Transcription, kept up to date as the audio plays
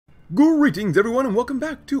Greetings everyone and welcome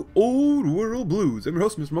back to Old World Blues. I'm your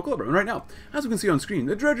host, Mr. Mucklever, and right now, as we can see on screen,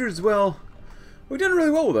 the Dredgers, well, we've done really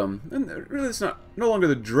well with them. And really it's no longer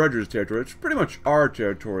the Dredgers' territory, it's pretty much our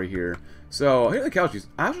territory here. So, here are the Kalshies.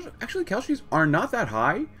 Actually, Kalshies are not that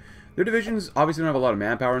high. Their divisions obviously don't have a lot of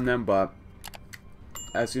manpower in them, but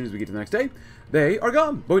as soon as we get to the next day, they are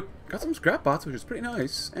gone. But we got some scrap bots, which is pretty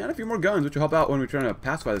nice, and a few more guns, which will help out when we're trying to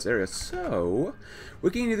pacify this area. So, we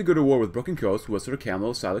can either go to war with Broken Coast, Worcester,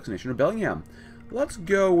 Camlo, Silex Nation, or Bellingham. Let's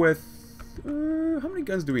go with... how many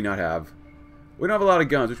guns do we not have? We don't have a lot of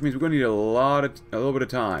guns, which means we're going to need a little bit of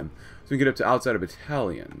time. So we can get up to outside of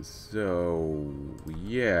battalions. So,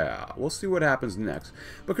 yeah. We'll see what happens next.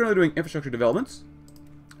 But currently doing infrastructure developments.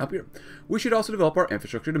 Up here. We should also develop our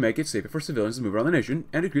infrastructure to make it safer for civilians to move around the nation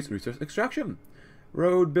and decrease resource extraction.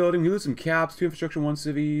 Road building, we lose some caps, 2 infrastructure, 1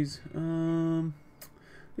 civies.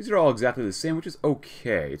 These are all exactly the same, which is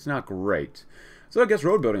okay. It's not great. So I guess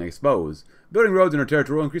road building, I suppose. Building roads in our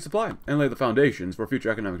territory will increase supply and lay the foundations for future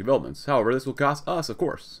economic developments. However, this will cost us, of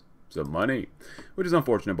course, some money, which is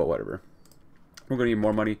unfortunate, but whatever. We're going to need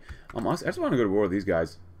more money. Honestly, I just want to go to war with these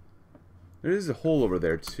guys. There is a hole over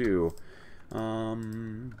there, too.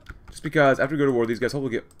 Just because after we go to war, these guys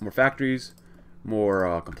hopefully get more factories,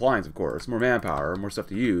 more compliance, of course, more manpower, more stuff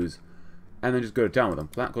to use, and then just go to town with them.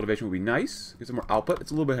 Plant cultivation would be nice. Get some more output.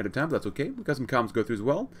 It's a little bit ahead of time, but that's okay. We've got some comms to go through as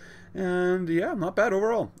well. And yeah, not bad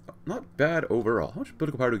overall. Not bad overall. How much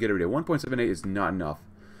political power do we get every day? 1.78 is not enough.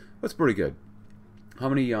 That's pretty good. How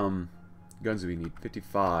many guns do we need?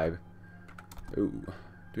 55. Ooh.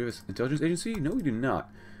 Do we have an intelligence agency? No, we do not.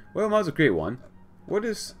 Well, might as well create one. What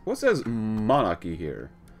says monarchy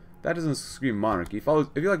here? That doesn't scream monarchy. If you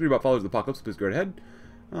like to read about Followers of the Apocalypse, please go ahead.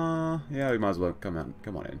 Yeah, we might as well come on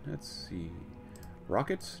in. Let's see.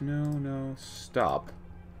 Rockets? No. Stop.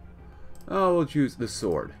 Oh, we'll choose the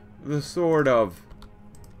sword. The sword of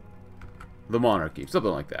the monarchy.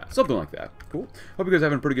 Something like that. Cool. Hope you guys are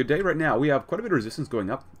having a pretty good day. Right now, we have quite a bit of resistance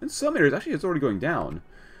going up. In some areas, actually, it's already going down.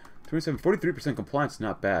 43% compliance is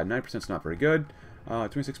not bad. 9% is not very good.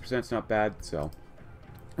 26% is not bad, so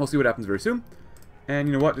we'll see what happens very soon. And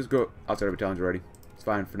you know what? Just go outside of battalions already. It's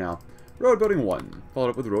fine for now. Road building 1.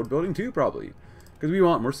 Followed up with road building 2, probably. Because we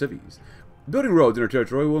want more civies. Building roads in our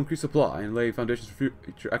territory will increase supply and lay foundations for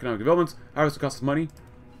future economic developments. However, this will cost us money,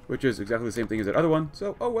 which is exactly the same thing as that other one.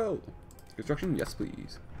 So, oh well. Construction? Yes,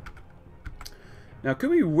 please. Now,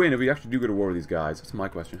 could we win if we actually do go to war with these guys? That's my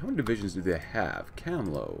question. How many divisions do they have?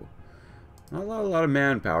 Camlo. Not a lot of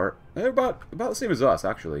manpower. They're about the same as us,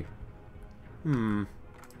 actually. Well,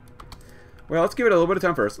 let's give it a little bit of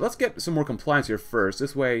time first. Let's get some more compliance here first.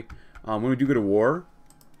 This way, when we do go to war,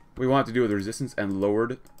 we want to do with resistance and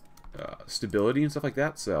lowered stability and stuff like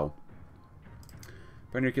that. So,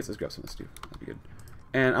 Pioneer kits, let's grab some of this too. That'd be good.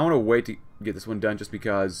 And I want to wait to get this one done just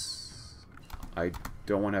because I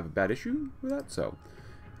don't want to have a bad issue with that. So,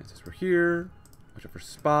 since we're here, watch out for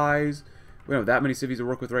spies. We don't have that many civies to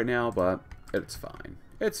work with right now, but it's fine.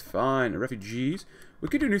 It's fine. Refugees. We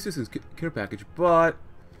could do new citizens care package, but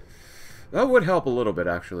that would help a little bit,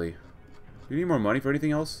 actually. Do we need more money for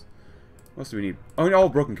anything else? What else do we need? Oh, all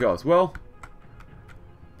Broken Coast. Well,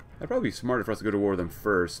 that'd probably be smarter for us to go to war with them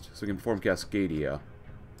first, so we can form Cascadia.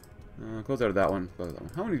 Close out of that one. Close out of that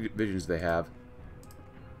one. How many divisions do they have?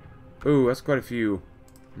 Ooh, that's quite a few.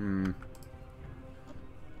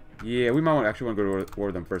 Yeah, we might actually want to go to war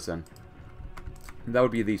with them first, then. That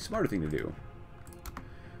would be the smarter thing to do.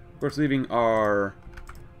 Of course, leaving our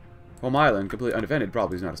home island completely undefended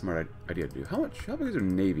probably is not a smart idea to do. How big is their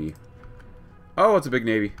navy? Oh, it's a big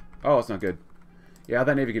navy. Oh, it's not good. Yeah,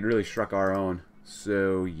 that navy could really struck our own.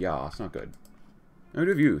 So, yeah, it's not good. And we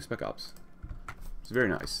do have you, Spec Ops. It's very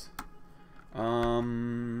nice.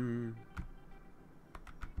 Over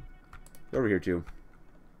here, too.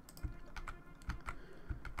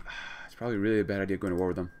 It's probably really a bad idea going to war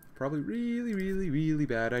with them. Probably really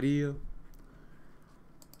bad idea.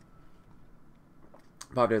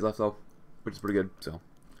 5 days left, though, which is pretty good, so.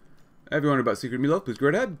 If you wonder about Secret Meatloaf, please go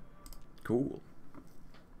right ahead. Cool.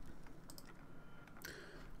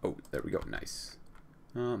 Oh, there we go. Nice.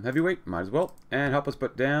 Heavyweight, might as well. And help us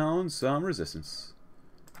put down some resistance.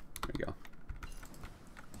 There we go.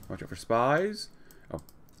 Watch out for spies. Oh,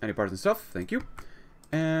 any parts and stuff. Thank you.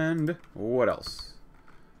 And what else?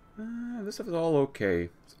 This stuff is all okay.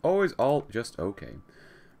 It's always all just okay.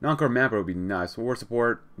 Non-core manpower would be nice. War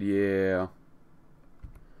support, yeah.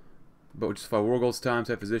 But we'll just fight war goals time,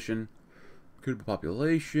 set position. Critical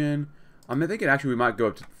population. I'm thinking actually we might go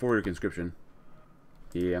up to 4-year conscription.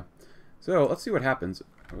 Yeah. So, let's see what happens.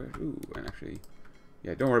 Ooh, and actually,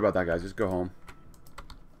 yeah, don't worry about that, guys. Just go home.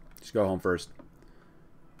 Just go home first.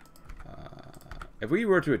 if we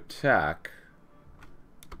were to attack,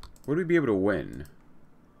 would we be able to win?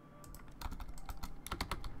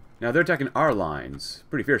 Now, they're attacking our lines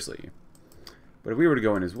pretty fiercely. But if we were to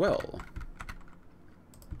go in as well,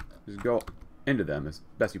 just go into them as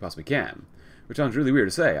best you possibly can. Which sounds really weird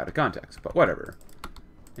to say out of context, but whatever.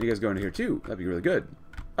 And you guys go into here too. That'd be really good.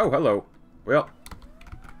 Oh, hello. Well,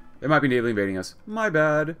 they might be naval invading us. My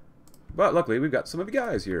bad. But luckily, we've got some of you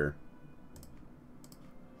guys here.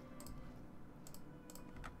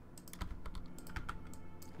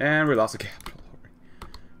 And we lost the capital.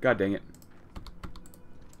 God dang it.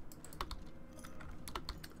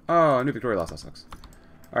 Oh, New Victoria lost. That sucks.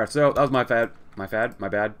 Alright, so that was my bad. My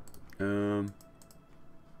bad. I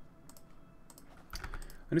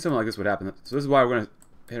knew something like this would happen. So this is why we're going to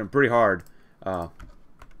hit them pretty hard up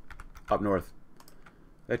north.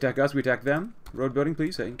 They attack us, we attack them. Road building,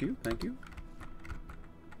 please. Thank you. Thank you.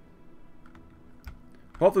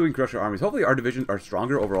 Hopefully we can crush our armies. Hopefully our divisions are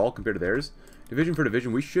stronger overall compared to theirs. Division for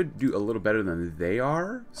division, we should do a little better than they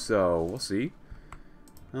are. So, we'll see.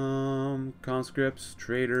 Conscripts,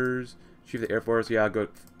 traders, Chief of the Air Force. Yeah, I'll go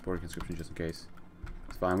for conscription just in case.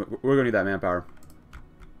 It's fine. We're going to need that manpower.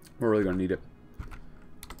 We're really going to need it.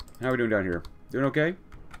 How are we doing down here? Doing okay?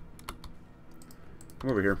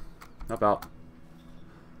 Come over here. Help out.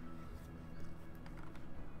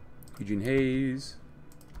 Eugene Hayes.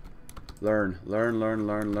 Learn. Learn, learn,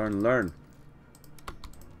 learn, learn, learn.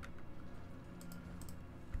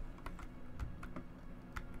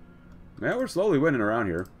 Yeah, we're slowly winning around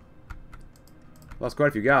here. Lost quite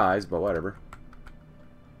a few guys, but whatever.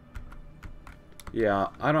 Yeah,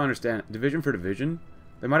 I don't understand. Division for division?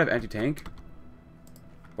 They might have anti-tank.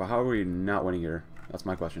 But how are we not winning here? That's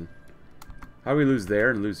my question. How do we lose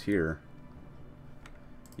there and lose here?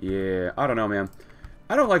 Yeah, I don't know, man.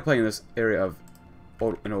 I don't like playing this area of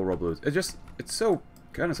old World Blues. It's so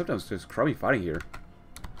kind of sometimes just crummy fighting here.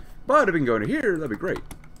 But if we can go into here, that'd be great.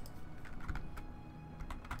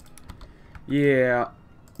 Yeah,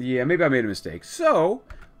 maybe I made a mistake. So,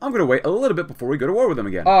 I'm going to wait a little bit before we go to war with them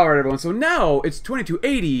again. Alright, everyone, so now it's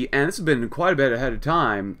 2280, and this has been quite a bit ahead of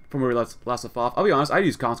time from where we last left off. I'll be honest, I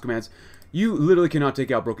use cons commands. You literally cannot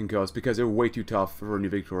take out Broken Coast because they're way too tough for New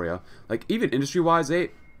Victoria. Like, even industry-wise,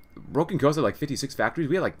 Broken Coast had like 56 factories.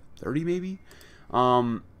 We had like 30, maybe.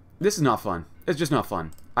 This is not fun. It's just not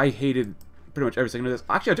fun. I hated pretty much every second of this.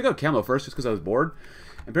 Actually, I took out Camlo first just because I was bored.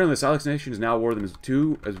 Apparently, the Silex Nation is now war them as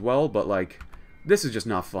 2 as well, but like, this is just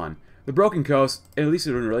not fun. The Broken Coast, at least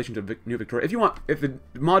in relation to New Victoria, if the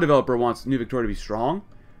mod developer wants New Victoria to be strong,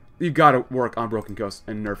 you've got to work on Broken Coast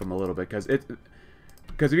and nerf them a little bit, because if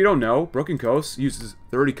you don't know, Broken Coast uses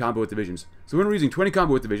 30 combo with divisions. So when we're using 20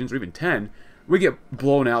 combo with divisions, or even 10, we get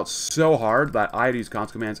blown out so hard that I had to use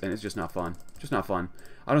cons commands, and it's just not fun. Just not fun.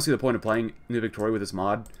 I don't see the point of playing New Victoria with this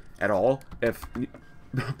mod at all if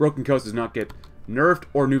Broken Coast does not get nerfed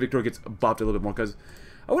or New Victoria gets buffed a little bit more, because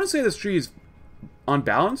I wouldn't say this tree is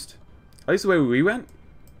unbalanced. At least the way we went,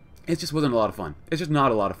 it just wasn't a lot of fun. It's just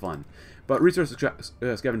not a lot of fun. But resource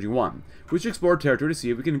scavenging 1. We should explore territory to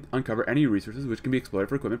see if we can uncover any resources which can be exploited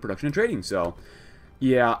for equipment production and trading. So,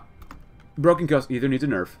 yeah, Broken Coast either needs a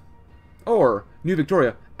nerf, or New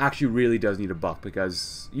Victoria actually really does need a buff,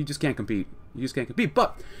 because you just can't compete. You just can't compete.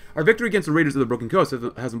 But our victory against the raiders of the Broken Coast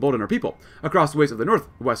has emboldened our people across the waste of the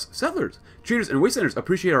Northwest settlers. Traders and wastelanders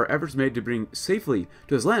appreciate our efforts made to bring safely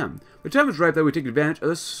to this land. The time is ripe that we take advantage of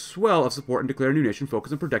the swell of support and declare a new nation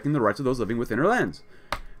focused on protecting the rights of those living within our lands.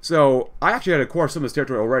 So, I actually had to core some of this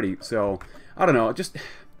territory already, so, I don't know,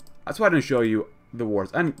 that's why I didn't show you the wars.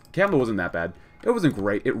 And Campbell wasn't that bad. It wasn't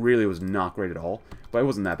great. It really was not great at all, but it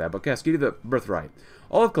wasn't that bad. But Cascadia, the birthright.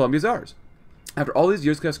 All of Colombia is ours. After all these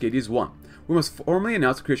years, Cascadia is won. We must formally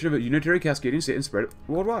announce the creation of a unitary Cascadian state and spread it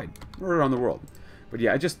worldwide, or around the world. But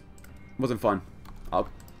yeah, it just wasn't fun. I'll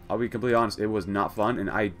be completely honest, it was not fun, and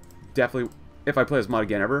I definitely, if I play this mod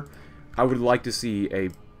again ever, I would like to see a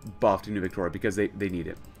buff to New Victoria, because they need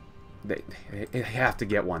it. They have to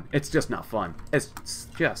get one. It's just not fun. It's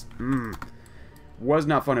just, was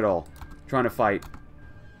not fun at all. Trying to fight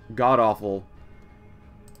god-awful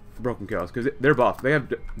Broken Coast, because they're buffed. They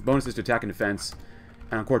have bonuses to attack and defense,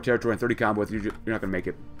 and on core territory and 30 combo with you're not going to make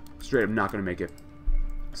it. Straight up not going to make it.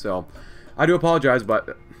 So, I do apologize,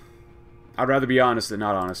 but I'd rather be honest than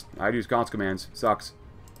not honest. I use cons commands. Sucks.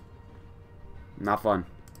 Not fun.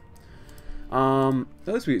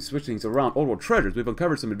 As we switch things around old world treasures, we've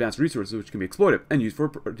uncovered some advanced resources which can be exploited and used for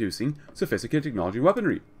producing sophisticated technology and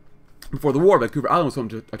weaponry. Before the war, Vancouver Island was home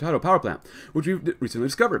to a tidal power plant, which we've recently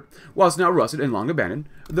discovered. While it's now rusted and long abandoned,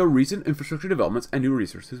 the recent infrastructure developments and new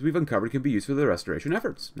resources we've uncovered can be used for the restoration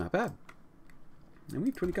efforts. Not bad. And we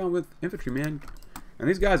have 20 count with infantry, man. And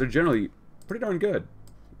these guys are generally pretty darn good.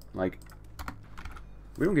 Like,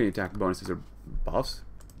 we don't get any attack bonuses or buffs,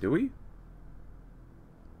 do we?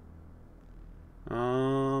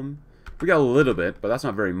 We got a little bit, but that's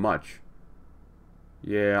not very much.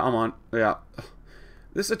 Yeah, I'm on. Yeah.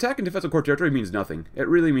 This attack in defensive core territory means nothing. It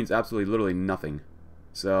really means absolutely, literally nothing.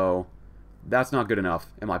 So, that's not good enough,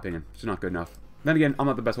 in my opinion. It's not good enough. Then again, I'm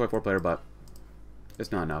not the best Hoi4 player, but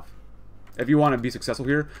it's not enough. If you want to be successful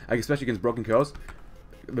here, like especially against Broken Coast,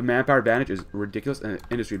 the manpower advantage is ridiculous, and the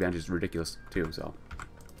industry advantage is ridiculous, too, so.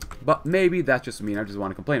 But maybe that's just me, and I just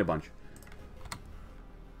want to complain a bunch.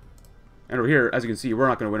 And over here, as you can see, we're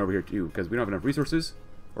not going to win over here, too, because we don't have enough resources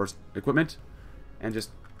or equipment, and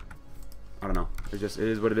just, I don't know. It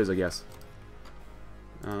is what it is, I guess.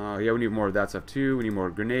 Yeah, we need more of that stuff, too. We need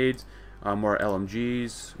more grenades, more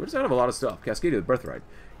LMGs. We're just out of a lot of stuff. Cascadia, the Birthright.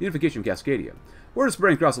 Unification of Cascadia. Word is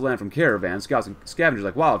spreading across the land from caravans, scouts, and scavengers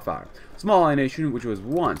like wildfire. Small island nation, which was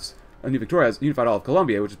once a New Victoria, has unified all of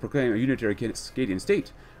Colombia, which is proclaiming a unitary Cascadian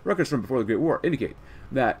state. Records from before the Great War indicate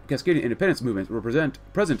that Cascadian independence movements were present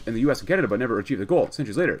in the U.S. and Canada, but never achieved the goal.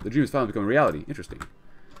 Centuries later, the dream has finally become a reality. Interesting.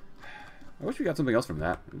 I wish we got something else from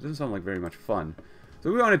that. It doesn't sound like very much fun.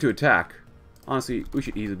 So we wanted to attack. Honestly, we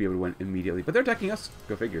should easily be able to win immediately. But they're attacking us.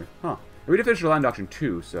 Go figure. Huh. And we did finish our land auction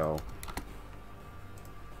too, so...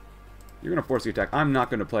 You're going to force the attack. I'm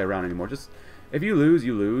not going to play around anymore. Just, if you lose,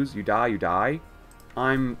 you lose. You die, you die.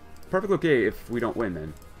 I'm perfectly okay if we don't win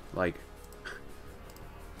then. Like,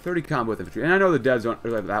 30 combo with infantry. And I know the devs don't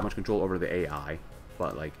really have that much control over the AI.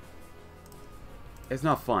 But, like, it's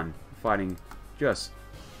not fun fighting just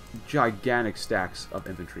gigantic stacks of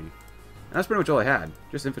infantry. And that's pretty much all I had.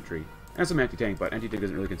 Just infantry. And some anti-tank, but anti-tank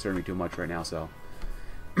doesn't really concern me too much right now, so...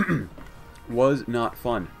 Was not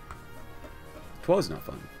fun. 'Twas not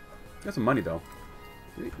fun. Got some money, though.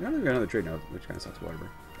 We got another trade note, which kind of sucks, whatever.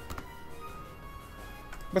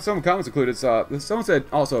 But some comments included, someone said,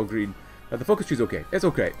 also agreed, that the focus tree is okay. It's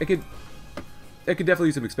okay. It could definitely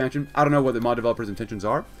use some expansion. I don't know what the mod developer's intentions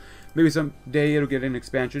are. Maybe someday it'll get an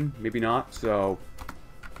expansion, maybe not, so...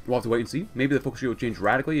 We'll have to wait and see. Maybe the focus tree will change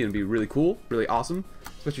radically and be really cool, really awesome.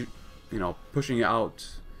 Especially, you know, pushing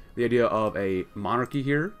out the idea of a monarchy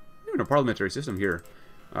here. Even a parliamentary system here.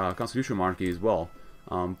 Constitutional monarchy as well.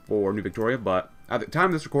 For New Victoria, but at the time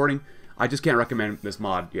of this recording, I just can't recommend this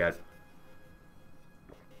mod yet.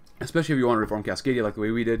 Especially if you want to reform Cascadia like the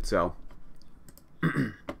way we did, so...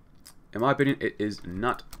 in my opinion, it is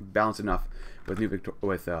not balanced enough with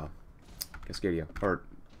Cascadia, or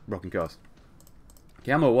Broken Coast.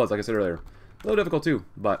 Camo was, like I said earlier, a little difficult too,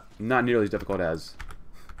 but not nearly as difficult as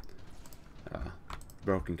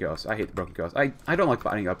Broken Coast. I hate the Broken Coast. I don't like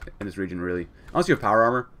fighting up in this region, really. Unless you have power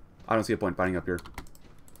armor, I don't see a point in fighting up here.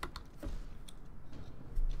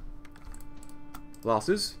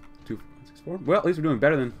 Losses. 2, 6, 4. Well, at least we're doing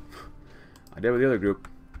better than I did with the other group.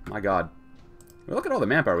 My god. Well, look at all the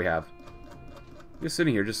manpower we have. Just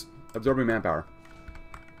sitting here, just absorbing manpower.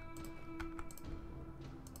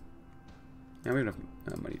 Yeah, we have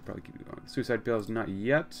enough money to probably keep it going. Suicide pills, not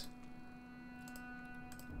yet.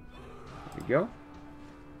 There we go.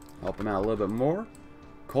 Help them out a little bit more.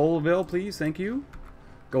 Colville, please, thank you.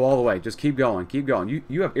 Go all the way. Just keep going, keep going.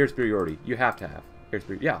 You have air superiority. You have to have air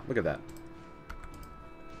superiority. Yeah, look at that.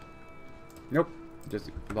 Nope. Just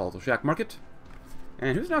a volatile shack market.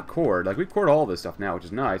 And who's not cored? Like, we've cored all this stuff now, which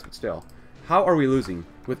is nice, but still. How are we losing?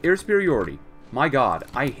 With air superiority. My god,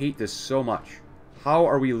 I hate this so much. How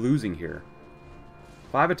are we losing here?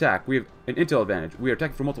 5 attack. We have an intel advantage. We are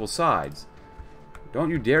attacking from multiple sides. Don't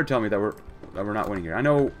you dare tell me that we're not winning here. I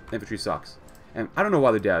know infantry sucks. And I don't know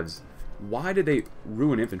why the devs... Why did they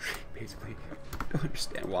ruin infantry, basically? I don't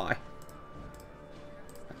understand why.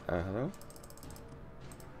 Hello?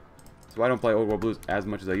 So I don't play Old World Blues as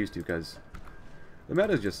much as I used to, because the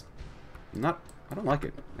meta is just not... I don't like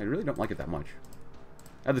it. I really don't like it that much.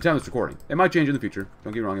 At the time of this recording. It might change in the future.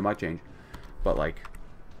 Don't get me wrong, it might change. But, like...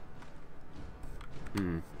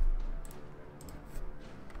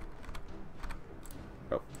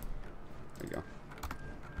 Oh. There you go.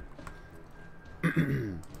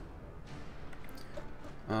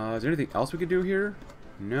 Is there anything else we could do here?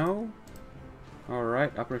 No?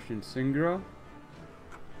 Alright, Operation Singra.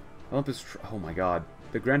 Olympus... Oh my god.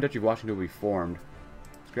 The Grand Duchy of Washington will be formed.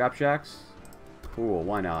 Scrap shacks? Cool,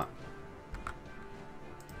 why not?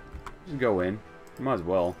 Just go in. Might as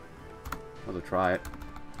well. Might as well try it.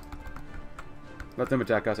 Let them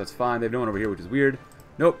attack us, that's fine. They have no one over here, which is weird.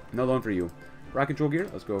 Nope, no loan for you. Rock control gear,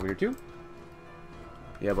 let's go over here too.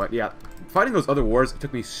 Yeah, but yeah. Fighting those other wars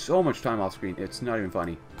took me so much time off screen, it's not even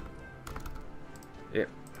funny. It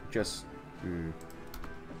just...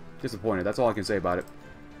 disappointed, that's all I can say about it.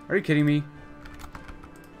 Are you kidding me?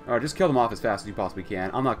 Alright, just kill them off as fast as you possibly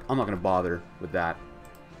can. I'm not gonna bother with that.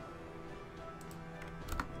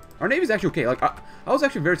 Our Navy's actually okay. Like, I was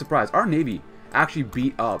actually very surprised. Our Navy actually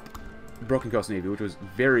beat up Broken Coast Navy, which was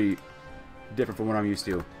very different from what I'm used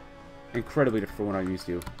to. Incredibly different from what I'm used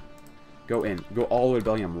to. Go in. Go all the way to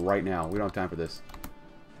Bellingham right now. We don't have time for this.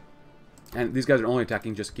 And these guys are only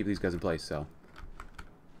attacking just to keep these guys in place, so.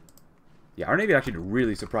 Yeah, our Navy actually did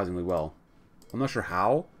really surprisingly well. I'm not sure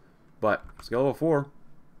how, but skill level 4.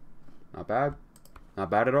 Not bad. Not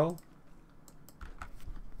bad at all.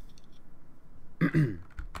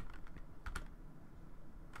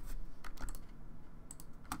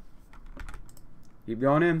 Keep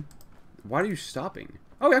going in. Why are you stopping?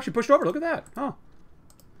 Oh, we actually pushed over. Look at that. Oh.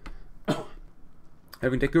 If we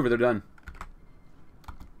can take Hoover, they're done.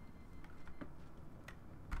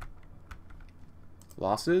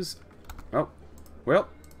 Losses. Oh. Well.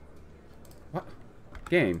 What?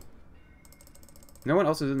 Game. No one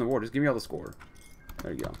else is in the war. Just give me all the score.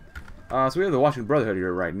 There you go. So we have the Washington Brotherhood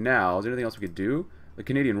here right now. Is there anything else we could do? The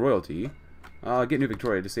Canadian Royalty. Get New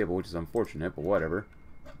Victoria disabled, which is unfortunate, but whatever.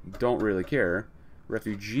 Don't really care.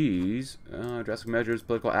 Refugees. Drastic measures,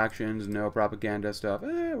 political actions, no propaganda stuff.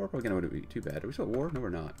 War propaganda wouldn't be too bad. Are we still at war? No, we're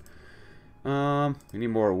not. We need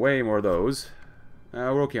more, way more of those.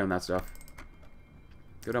 We're okay on that stuff.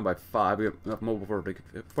 Go down by 5. We have enough mobile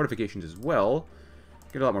fortifications as well.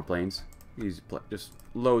 Get a lot more planes. Use just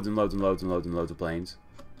loads and loads and loads and loads and loads of planes.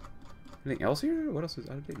 Anything else here? What else is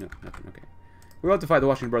out of date? No, nothing. Okay. We want to fight the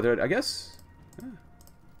Washington Brotherhood, I guess. Some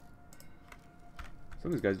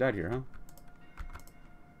of these guys died here, huh?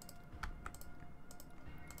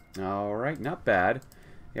 Alright, not bad.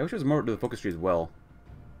 Yeah, I wish there was more to the focus tree as well.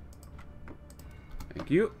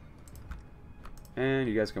 Thank you. And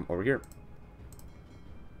you guys come over here.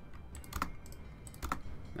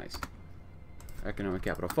 Nice. Economic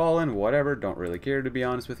capital fallen, whatever. Don't really care, to be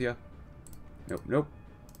honest with you. Nope, nope.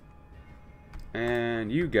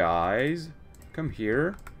 And you guys come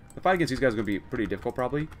here. The fight against these guys is going to be pretty difficult,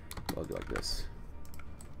 probably. So I'll do like this.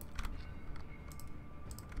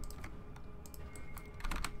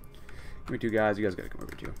 Give me 2 guys. You guys got to come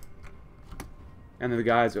over too. And then the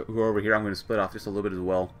guys who are over here, I'm going to split off just a little bit as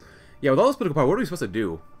well. Yeah, with all this political power, what are we supposed to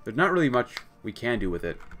do? There's not really much we can do with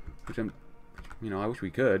it. Which I'm, you know, I wish we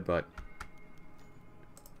could, but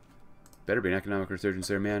better be an economic resurgence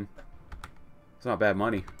there, man. It's not bad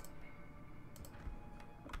money.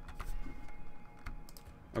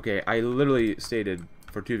 Okay, I literally stated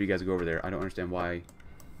for 2 of you guys to go over there. I don't understand why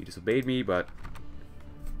you disobeyed me, but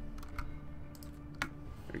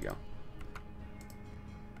there we go.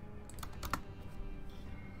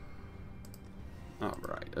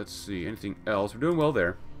 Alright, let's see. Anything else? We're doing well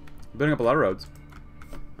there. Building up a lot of roads.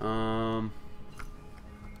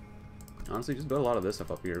 Honestly, just build a lot of this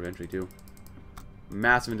stuff up here eventually, too.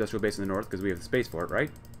 Massive industrial base in the north, because we have the space for it, right?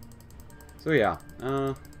 So, yeah.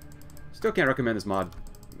 Still can't recommend this mod.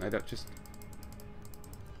 I don't just...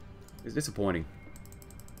 It's disappointing.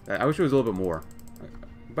 I wish it was a little bit more.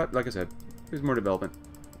 But, like I said, there's more development.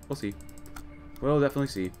 We'll see. We'll definitely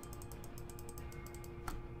see.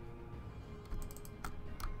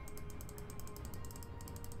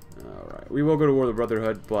 Alright. We will go to war with the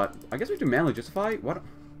Brotherhood, but I guess we have to manually justify? What?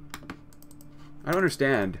 I don't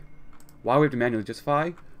understand why we have to manually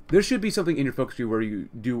justify. There should be something in your focus tree where you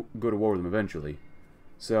do go to war with them eventually.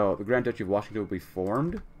 So, the Grand Duchy of Washington will be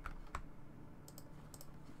formed.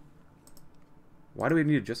 Why do we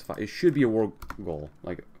need to justify? It should be a war goal.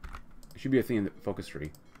 Like, it should be a thing in the focus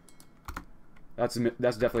tree. That's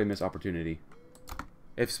definitely a missed opportunity.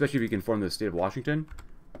 Especially if you can form the state of Washington.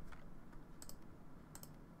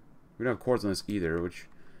 We don't have cores on this either, which...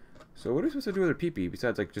 So what are we supposed to do with our PP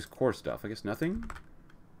besides, like, just core stuff? I guess nothing?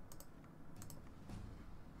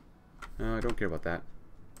 I don't care about that.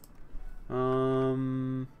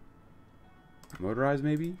 Motorized,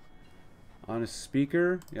 maybe? On a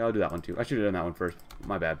speaker? Yeah, I'll do that one, too. I should have done that one first.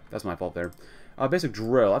 My bad. That's my fault there. Basic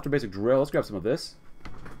drill. After basic drill, let's grab some of this.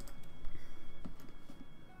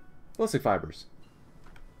 Ballistic fibers.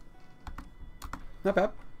 Not bad.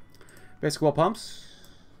 Basic wall pumps.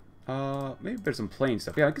 Maybe there's some plane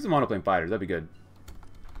stuff. Yeah, get some monoplane fighters. That'd be good.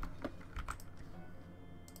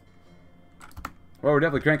 Well, we're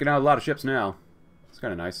definitely cranking out a lot of ships now. It's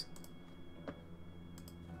kind of nice.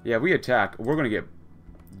 Yeah, if we attack, we're going to get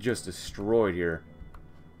just destroyed here.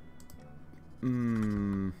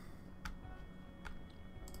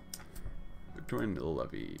 Victorian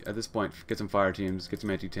levy. At this point, get some fire teams, get some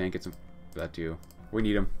anti-tank, get some... that too. We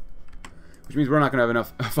need them. Which means we're not going to have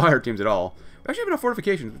enough fire teams at all. We actually have enough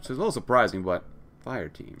fortifications, which is a little surprising, but... Fire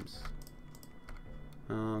teams.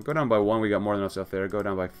 Go down by 1, we got more than enough stuff there. Go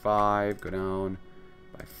down by 5, go down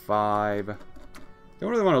by by 5. Don't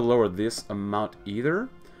really want to lower this amount either,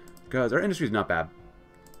 because our industry is not bad.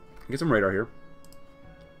 Get some radar here.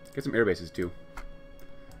 Get some air bases too.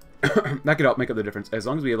 That could help make up the difference, as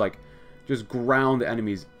long as we like just ground the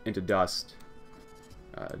enemies into dust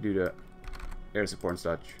due to air support and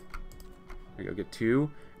such. There you go. Get 2.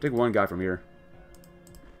 Take 1 guy from here.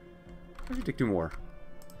 I should take 2 more.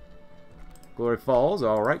 Glory Falls.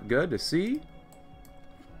 All right, good to see.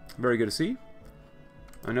 Very good to see.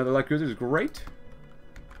 Another light cruiser is great.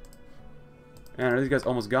 And are these guys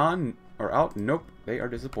almost gone or out? Nope, they are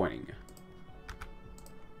disappointing.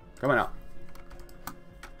 Coming out.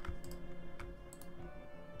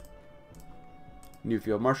 New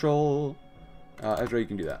Field Marshal. Ezra, you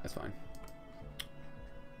can do that. That's fine.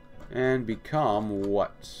 And become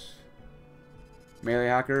what? Melee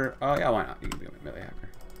hacker? Oh, yeah, why not? You can become a melee hacker.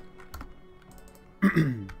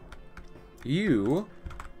 You...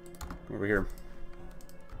 Come over here.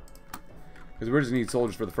 Because we just need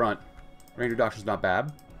soldiers for the front. Ranger Doctor's not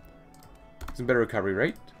bad. Some better recovery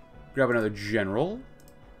rate. Grab another general.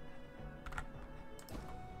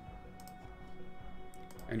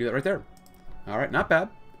 And do that right there. Alright, not bad.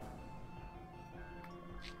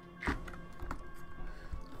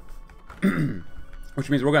 Which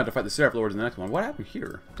means we're going to have to fight the Seraph Lords in the next one. What happened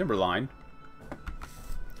here? Timberline.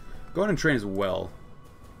 Go ahead and train as well.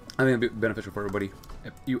 I think it'd be beneficial for everybody.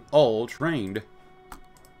 If you all trained.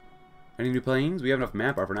 Any new planes? We have enough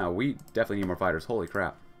manpower for now. We definitely need more fighters. Holy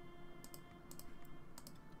crap.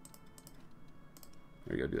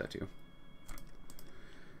 There you go, do that too.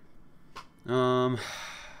 Where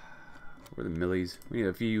are the millies? We need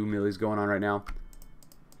a few millies going on right now.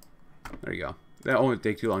 There you go. That won't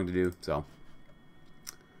take too long to do, so.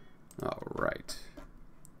 Alright.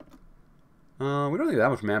 We don't need that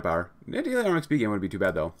much manpower. The daily RMXP game wouldn't be too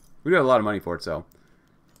bad, though. We do have a lot of money for it, so.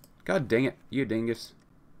 God dang it, you dingus.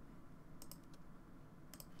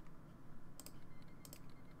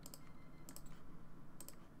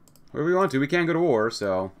 Wherever we want to, we can't go to war,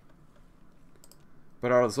 so.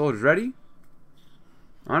 But are the soldiers ready?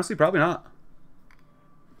 Honestly, probably not.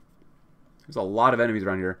 There's a lot of enemies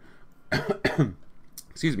around here.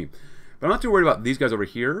 Excuse me. But I'm not too worried about these guys over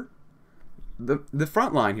here. The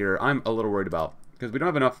front line here, I'm a little worried about. Because we don't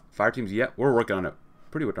have enough fire teams yet. We're working on it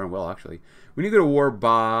pretty darn well, actually. We need to go to war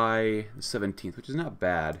by the 17th, which is not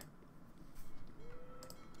bad.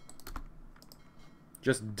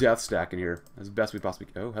 Just death stacking here as best we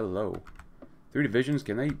possibly can. Oh, hello. 3 divisions.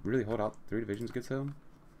 Can they really hold out 3 divisions against them?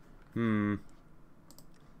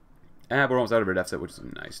 But we're almost out of our deficit, which is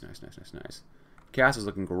nice. Cass is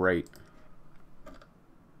looking great.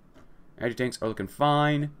 Agi-tanks are looking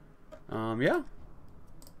fine. Yeah.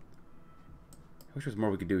 I wish there was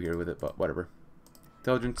more we could do here with it, but whatever.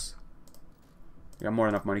 Intelligence. We got more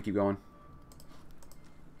than enough money. Keep going.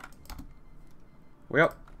 Way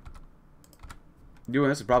up. Doing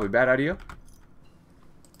this is probably a bad idea.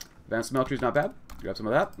 Advanced smeltery is not bad. Grab some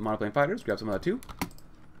of that. Monoplane fighters. Grab some of that too.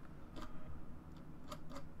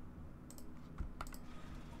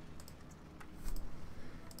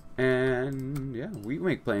 And yeah, we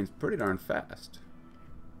make planes pretty darn fast.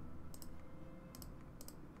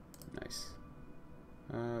 Nice.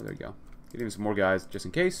 There you go. Get even some more guys just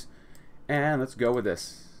in case. And let's go with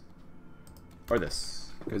this. Or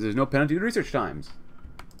this. Because there's no penalty to research times.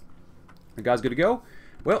 The guy's good to go.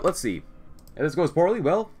 Well, let's see. If this goes poorly,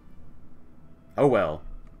 well. Oh well.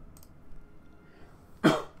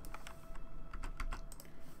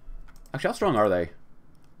 Actually, how strong are they?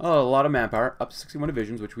 Oh, a lot of manpower. Up to 61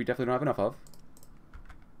 divisions, which we definitely don't have enough of.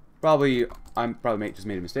 I probably just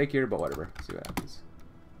made a mistake here, but whatever. Let's see what happens.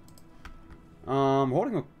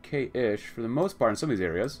 Holding okay-ish for the most part in some of these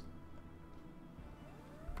areas.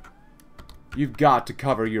 You've got to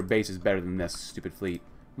cover your bases better than this, stupid fleet.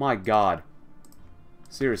 My god.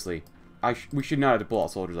 Seriously. We should not have to pull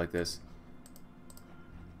out soldiers like this.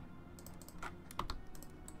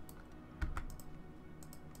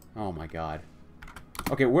 Oh my god.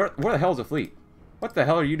 Okay, where the hell is the fleet? What the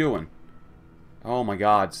hell are you doing? Oh my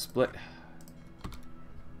god, split.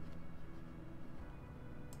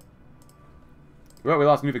 Well, we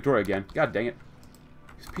lost New Victoria again. God dang it.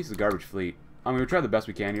 This piece of garbage fleet. I mean, we tried the best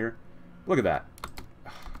we can here. Look at that.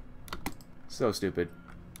 So stupid.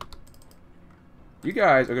 You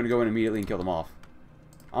guys are going to go in immediately and kill them off.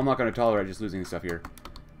 I'm not going to tolerate just losing stuff here.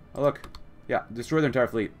 Oh, look. Yeah, destroy their entire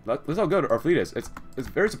fleet. That's how good our fleet is. It's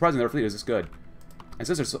very surprising that our fleet is this good. And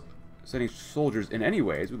since they're sending soldiers in any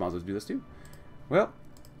ways, we might as well do this too. Well,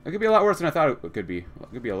 it could be a lot worse than I thought it could be.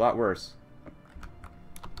 It could be a lot worse.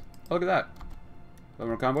 Oh, look at that. 11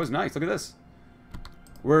 more convoys. Nice. Look at this.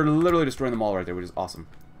 We're literally destroying them all right there, which is awesome.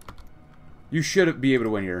 You should be able to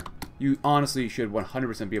win here. You honestly should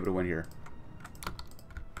 100% be able to win here.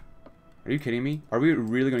 Are you kidding me? Are we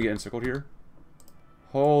really going to get encircled here?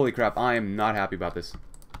 Holy crap, I am not happy about this.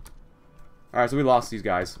 Alright, so we lost these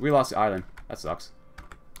guys. We lost the island. That sucks.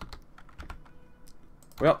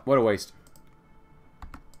 Well, what a waste.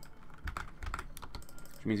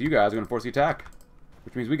 Which means you guys are going to force the attack.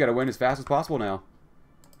 Which means we got to win as fast as possible now.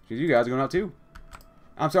 Which means you guys are going out too.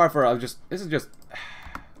 I'm sorry for, this is just,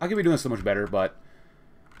 I could be doing this so much better, but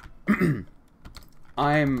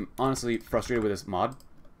I'm honestly frustrated with this mod.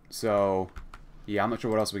 So, yeah, I'm not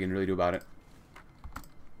sure what else we can really do about it.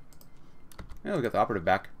 Yeah, we got the operative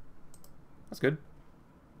back. That's good.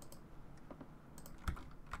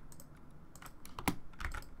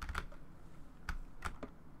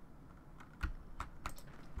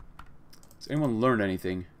 Has anyone learned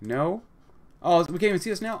anything? No? Oh, we can't even see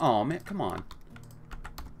this now? Oh, man, come on.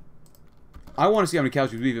 I want to see how many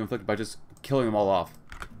casualties we've inflicted by just killing them all off.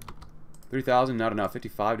 3,000, not enough.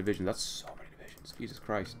 55 divisions. That's so many divisions. Jesus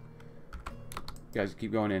Christ. You guys,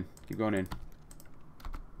 keep going in. Keep going in.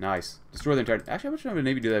 Nice. Destroy the entire... Actually, how much of a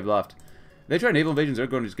navy do they have left? If they try naval invasions, they're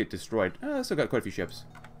going to just get destroyed. They still got quite a few ships.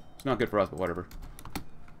 It's not good for us, but whatever.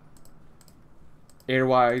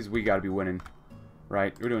 Air-wise, we got to be winning.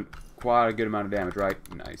 Right? We're doing quite a good amount of damage, right?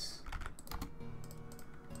 Nice.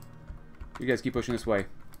 You guys keep pushing this way.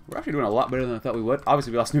 We're actually doing a lot better than I thought we would.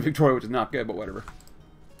 Obviously, we lost New Victoria, which is not good, but whatever.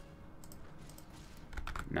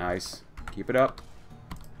 Nice. Keep it up.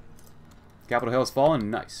 Capitol Hill has fallen.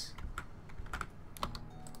 Nice.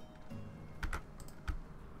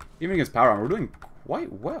 Even against power armor, we're doing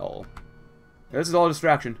quite well. Yeah, this is all a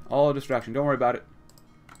distraction. All a distraction. Don't worry about it.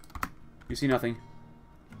 You see nothing.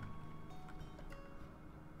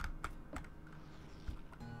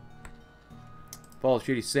 Fall of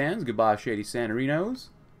Shady Sands. Goodbye, Shady Sanderinos.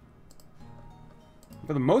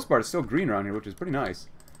 For the most part, it's still green around here, which is pretty nice.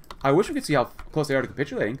 I wish we could see how close they are to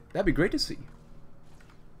capitulating. That'd be great to see.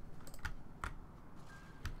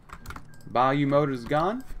 Bayou Motors is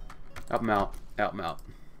gone. Help them out. Help them out.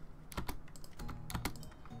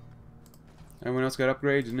 Anyone else got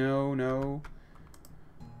upgrades? No, no.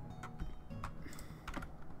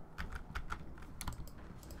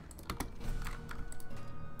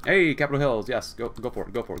 Hey, Capitol Hills. Yes, go for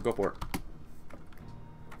it. Go for it. Go for it.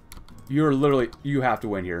 You're literally... You have to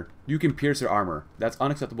win here. You can pierce their armor. That's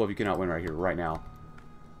unacceptable if you cannot win right here, right now.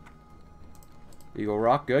 Eagle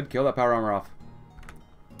Rock. Good. Kill that power armor off.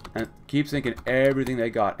 And keep sinking everything they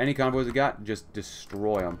got. Any convoys they got, just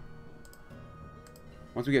destroy them.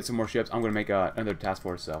 Once we get some more ships, I'm going to make another task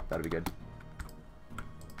force, so that'll be good.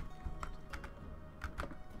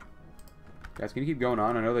 Guys, can you keep going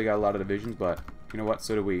on? I know they got a lot of divisions, but you know what?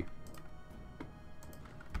 So do we.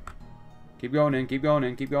 Keep going in, keep going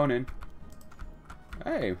in, keep going in.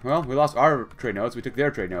 Hey, well, we lost our trade nodes. We took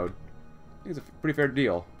their trade node. I think it's a pretty fair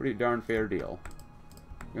deal. Pretty darn fair deal.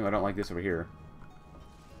 You know, I don't like this over here.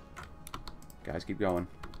 Guys, keep going.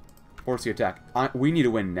 Force the attack. We need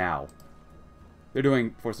to win now. They're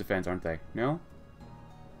doing force defense, aren't they? No?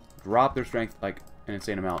 Drop their strength like an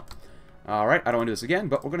insane amount. Alright, I don't want to do this again,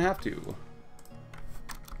 but we're going to have to.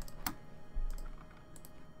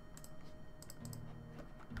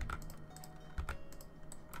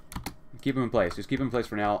 Keep them in place. Just keep them in place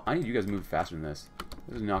for now. I need you guys to move faster than this.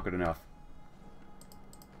 This is not good enough.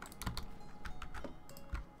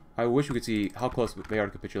 I wish we could see how close they are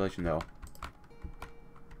to capitulation, though.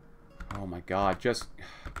 Oh my god, just...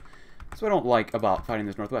 That's what I don't like about fighting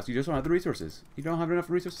this Northwest. You just don't have the resources. You don't have enough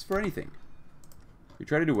resources for anything. You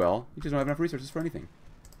try to do well, you just don't have enough resources for anything.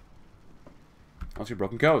 Unless you're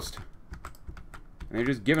Broken Coast. And they're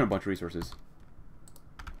just given a bunch of resources.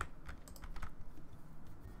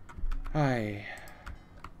 Hi.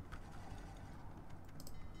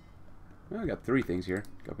 Well, I got 3 things here.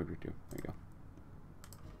 Go quicker too. There you go.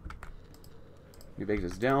 New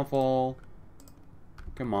Vegas' downfall.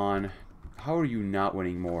 Come on. How are you not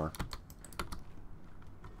winning more?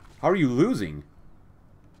 How are you losing?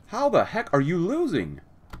 How the heck are you losing?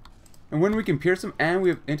 And when we can pierce them and we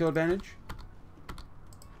have intel advantage?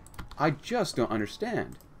 I just don't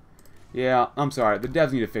understand. Yeah, I'm sorry. The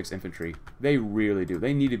devs need to fix infantry. They really do.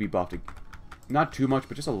 They need to be buffed. Not too much,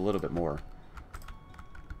 but just a little bit more.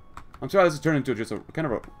 I'm sorry this has turned into just a kind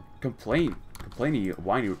of a complaining,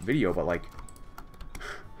 whiny video, but like...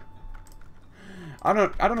 I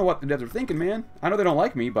don't know what the devs are thinking, man. I know they don't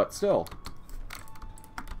like me, but still.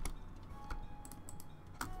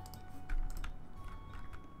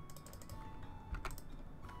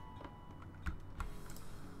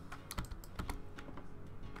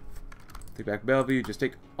 Take back Bellevue. Just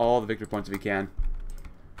take all the victory points if you can.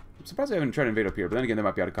 I'm surprised they haven't tried to invade up here, but then again, they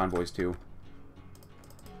might be out of convoys too.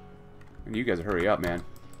 I need you guys to hurry up, man.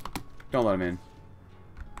 Don't let him in.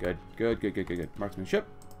 Good, good, good, good, good, good. Marksmanship.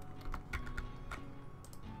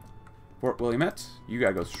 Fort Williamette, you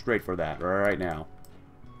gotta go straight for that right now.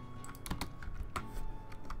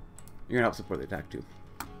 You're gonna help support the attack too.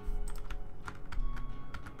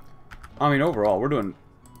 I mean, overall, we're doing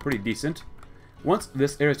pretty decent. Once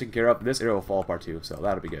this area is taken care of, this area will fall apart too, so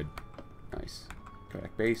that'll be good. Nice.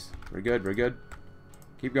 Kodak base. Very good, very good.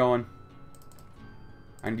 Keep going.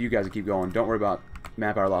 I need you guys to keep going. Don't worry about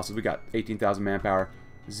manpower losses. We got 18,000 manpower.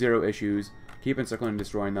 0 issues. Keep encircling and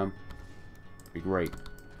destroying them. Be great.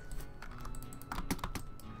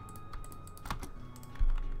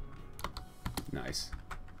 Nice.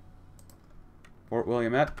 Fort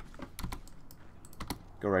Williamette.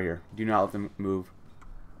 Go right here. Do not let them move.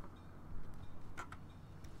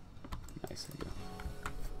 Nice. There you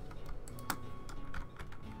go.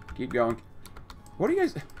 Keep going. What are you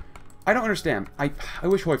guys... I don't understand. I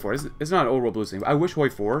wish Hoi4... It's not an old world blues thing, but I wish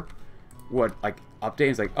Hoi4 would, like, update and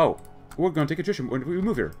it's like, oh, we're going to take attrition when we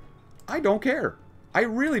move here. I don't care. I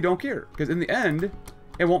really don't care. Because in the end,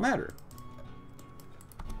 it won't matter.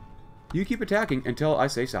 You keep attacking until I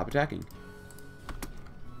say stop attacking.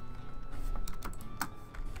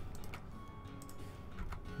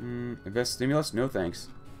 Invest stimulus? No thanks.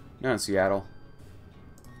 Not in Seattle.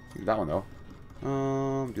 Do that one though.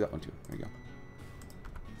 Do that one too. There you go.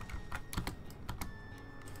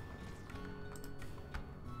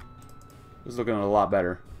 This is looking a lot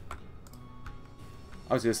better.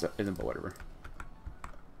 Obviously this isn't, but whatever.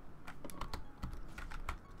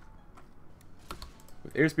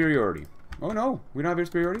 With air superiority. Oh no, we don't have air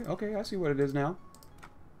superiority? Okay, I see what it is now.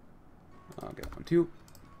 I'll get that one too.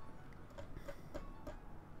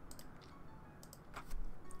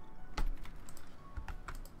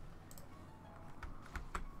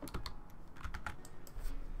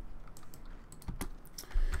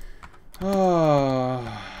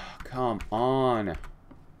 Oh, come on.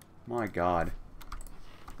 My God.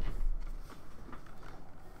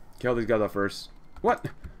 Kill these guys off first. What?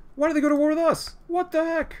 Why do they go to war with us? What the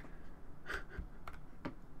heck?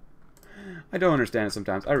 I don't understand it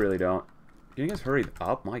sometimes. I really don't. Can you guys hurry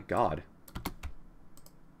up? My God.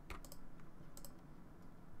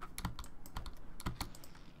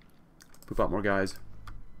 Poop out more guys.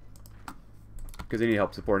 Because they need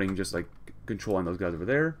help supporting, just like controlling those guys over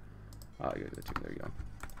there. There you go.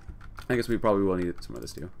 I guess we probably will need some of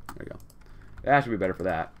this too. There you go. That should be better for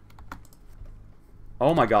that.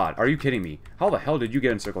 Oh my God, are you kidding me? How the hell did you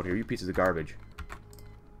get encircled here, you pieces of garbage?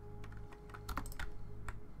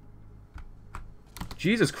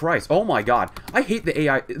 Jesus Christ, oh my God. I hate the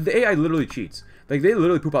AI. The AI literally cheats. Like, they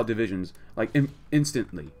literally poop out divisions, like,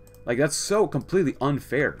 instantly. Like, that's so completely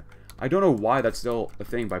unfair. I don't know why that's still a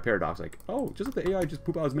thing by Paradox. Like, oh, just let the AI just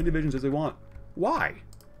poop out as many divisions as they want. Why?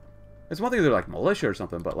 It's one thing if they're like militia or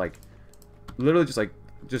something, but like, literally just like,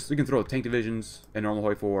 you can throw tank divisions in normal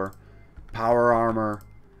Hoi4, power armor.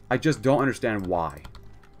 I just don't understand why.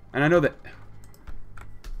 And I know that...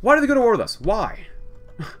 Why do they go to war with us? Why?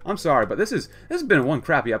 I'm sorry, but this has been one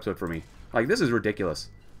crappy episode for me. Like, this is ridiculous.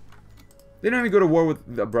 They don't even go to war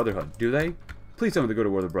with the Brotherhood, do they? Please tell me they go to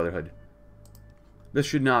war with the Brotherhood. This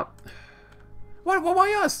should not... Why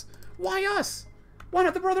us? Why us? Why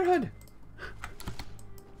not the Brotherhood?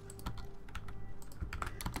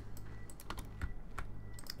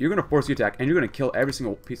 You're going to force the attack, and you're going to kill every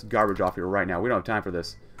single piece of garbage off here right now. We don't have time for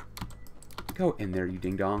this. Go in there, you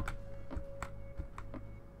ding-dong.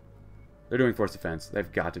 They're doing force defense.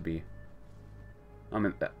 They've got to be. I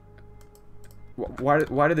mean, why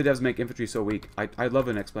did the devs make infantry so weak? I'd love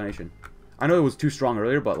an explanation. I know it was too strong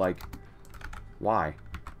earlier, but, like, why?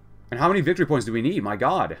 And how many victory points do we need? My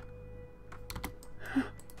God.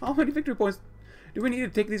 How many victory points do we need to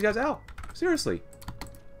take these guys out? Seriously.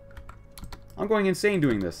 I'm going insane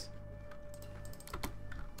doing this.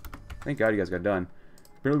 Thank God you guys got done.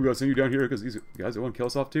 Apparently we gotta send you down here because these guys want to kill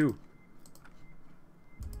us off too.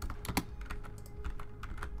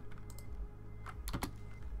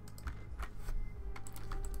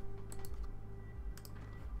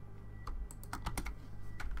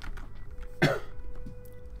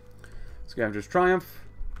 Scavenger's Triumph.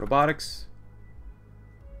 Robotics.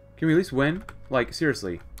 Can we at least win? Like,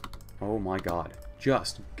 seriously. Oh my God.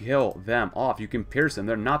 Just kill them off. You can pierce them.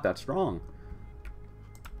 They're not that strong.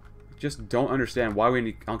 Just don't understand why we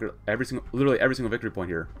need to conquer literally every single victory point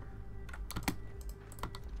here.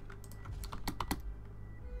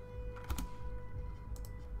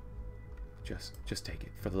 Just take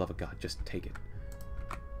it. For the love of God, just take it.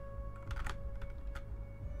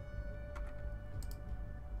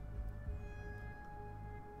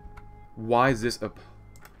 Why is this a...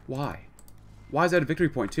 Why? Why is that a victory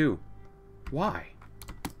point too? Why?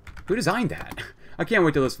 Who designed that? I can't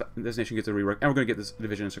wait till this nation gets a rework, and we're going to get this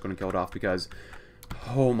division and circle and kill it off, because...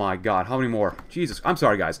 Oh my god, how many more? Jesus, I'm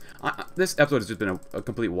sorry, guys. This episode has just been a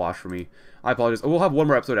complete wash for me. I apologize. We'll have one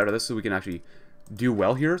more episode out of this so we can actually do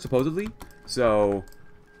well here, supposedly. So,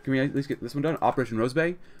 can we at least get this one done? Operation Rose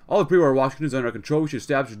Bay. All the pre-war Washington is under our control. We should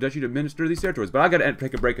establish a duchy to administer these territories. But I gotta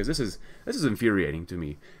take a break because this is infuriating to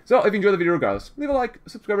me. So, if you enjoyed the video regardless, leave a like,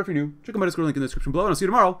 subscribe if you're new. Check out my Discord link in the description below, and I'll see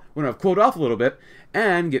you tomorrow when I've cooled off a little bit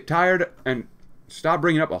and get tired and stop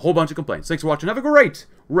bringing up a whole bunch of complaints. Thanks for watching. Have a great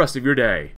rest of your day.